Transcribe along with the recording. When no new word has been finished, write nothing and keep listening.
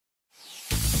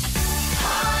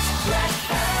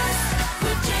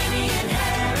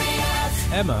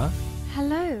Emma,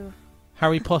 Hello.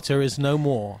 Harry Potter is no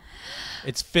more.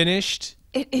 It's finished.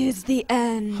 It is the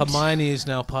end. Hermione is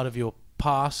now part of your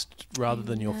past rather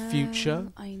than your future.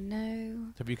 I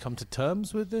know. Have you come to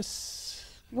terms with this?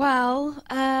 Well,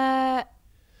 I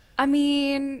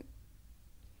mean,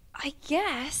 I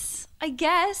guess. I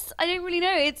don't really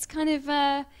know. It's kind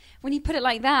of, when you put it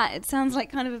like that, it sounds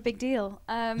like kind of a big deal.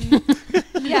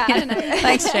 Yeah, I don't know.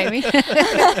 Thanks, Jamie.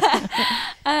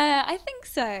 I think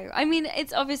so. I mean,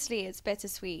 it's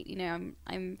bittersweet. You know,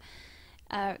 I'm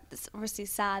it's obviously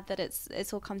sad that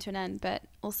it's all come to an end, but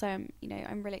also,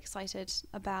 I'm really excited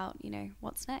about,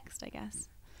 what's next, I guess.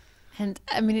 And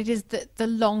I mean, it is the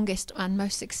longest and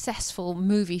most successful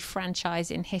movie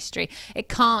franchise in history. It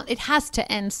has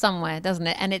to end somewhere, doesn't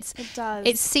it? And it does.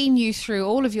 It's seen you through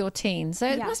all of your teens. So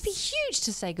it must be huge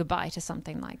to say goodbye to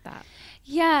something like that.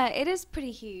 Yeah, it is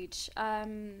pretty huge.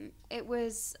 It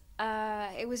was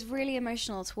really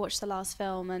emotional to watch the last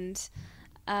film, and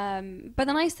but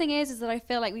the nice thing is that I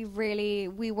feel like we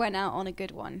went out on a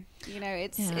good one.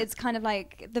 It's kind of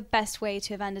like the best way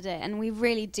to have ended it, and we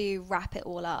really do wrap it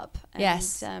all up. And,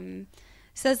 yes.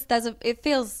 So it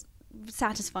feels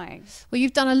satisfying. Well,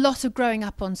 you've done a lot of growing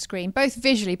up on screen, both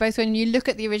visually, both when you look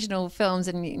at the original films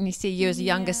and you see you as a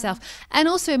younger self, and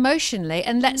also emotionally.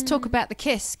 And let's talk about the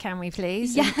kiss, can we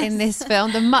please? Yes. In this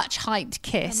film, the much hyped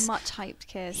kiss. A much hyped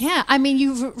kiss. Yeah, I mean,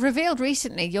 you've revealed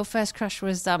recently your first crush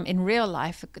was in real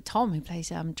life Tom, who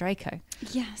plays Draco.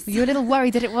 Yes. Were you a little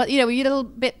worried that it was? Were you a little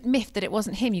bit miffed that it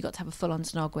wasn't him you got to have a full-on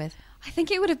snog with? I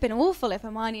think it would have been awful if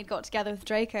Hermione had got together with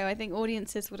Draco. I think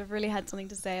audiences would have really had something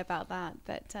to say about that.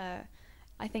 But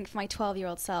I think for my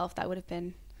 12-year-old self, that would have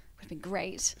been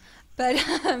great. But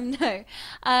no,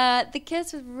 the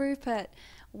kiss with Rupert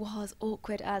was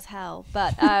awkward as hell.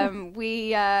 But I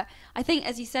think,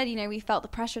 as you said, we felt the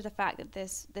pressure of the fact that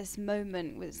this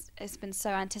moment has been so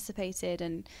anticipated,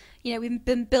 and we've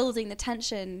been building the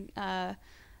tension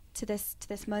to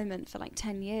this moment for like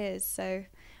 10 years. So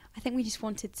I think we just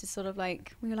wanted to sort of we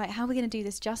were like, how are we going to do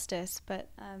this justice? But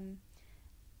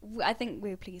I think we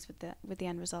were pleased with the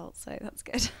end result, so that's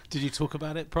good. Did you talk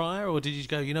about it prior, or did you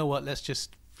go, you know what, let's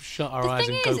just shut our eyes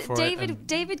and go for it?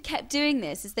 David kept doing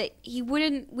this, is that we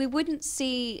wouldn't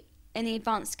see in the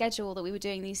advanced schedule that we were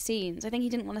doing these scenes. I think he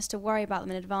didn't want us to worry about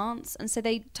them in advance, and so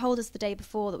they told us the day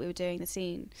before that we were doing the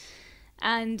scene.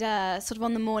 And sort of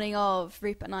on the morning of,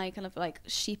 Rupert and I kind of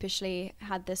sheepishly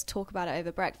had this talk about it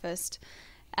over breakfast.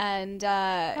 And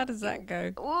how does that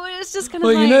go? Well, it's just kind of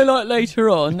later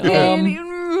on.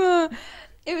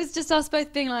 It was just us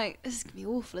both being like, this is gonna be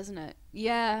awful, isn't it?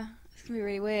 Yeah, it's gonna be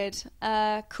really weird.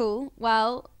 Cool.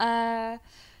 Well, I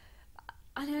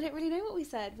don't really know what we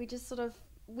said.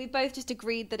 We both just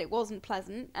agreed that it wasn't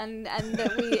pleasant, and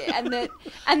that we and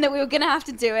that we were gonna have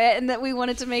to do it, and that we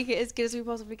wanted to make it as good as we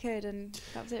possibly could, and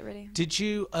that was it, really. Did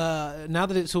you, now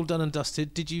that it's all done and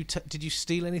dusted, did you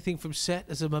steal anything from set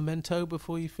as a memento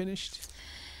before you finished?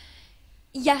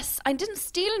 Yes, I didn't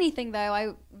steal anything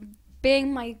though.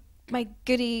 Being my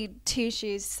goody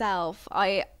two-shoes self,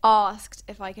 I asked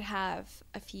if I could have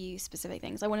a few specific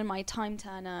things. I wanted my time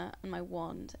turner and my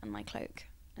wand and my cloak.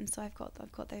 And so I've got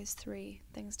those 3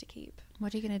 things to keep.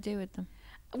 What are you going to do with them?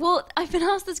 Well, I've been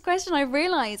asked this question. I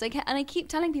realise I keep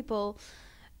telling people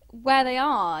where they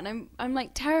are, and I'm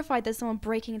terrified there's someone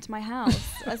breaking into my house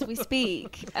as we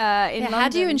speak. In London, how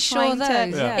do you ensure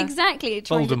those? Exactly,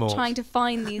 trying to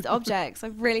find these objects. I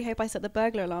really hope I set the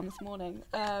burglar alarm this morning.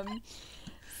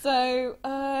 So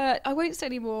I won't say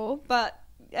any more, but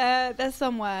they're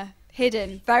somewhere.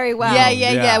 Hidden very well.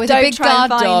 Yeah. With Don't a big try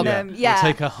guard and find dog. them. Yeah. It'll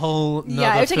take a whole an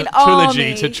trilogy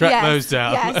army to track those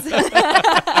down. Yes.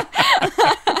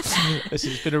 This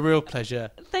has been a real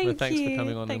pleasure. Thanks for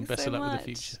coming on, Thanks and best so of luck much. with the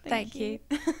future. Thank you.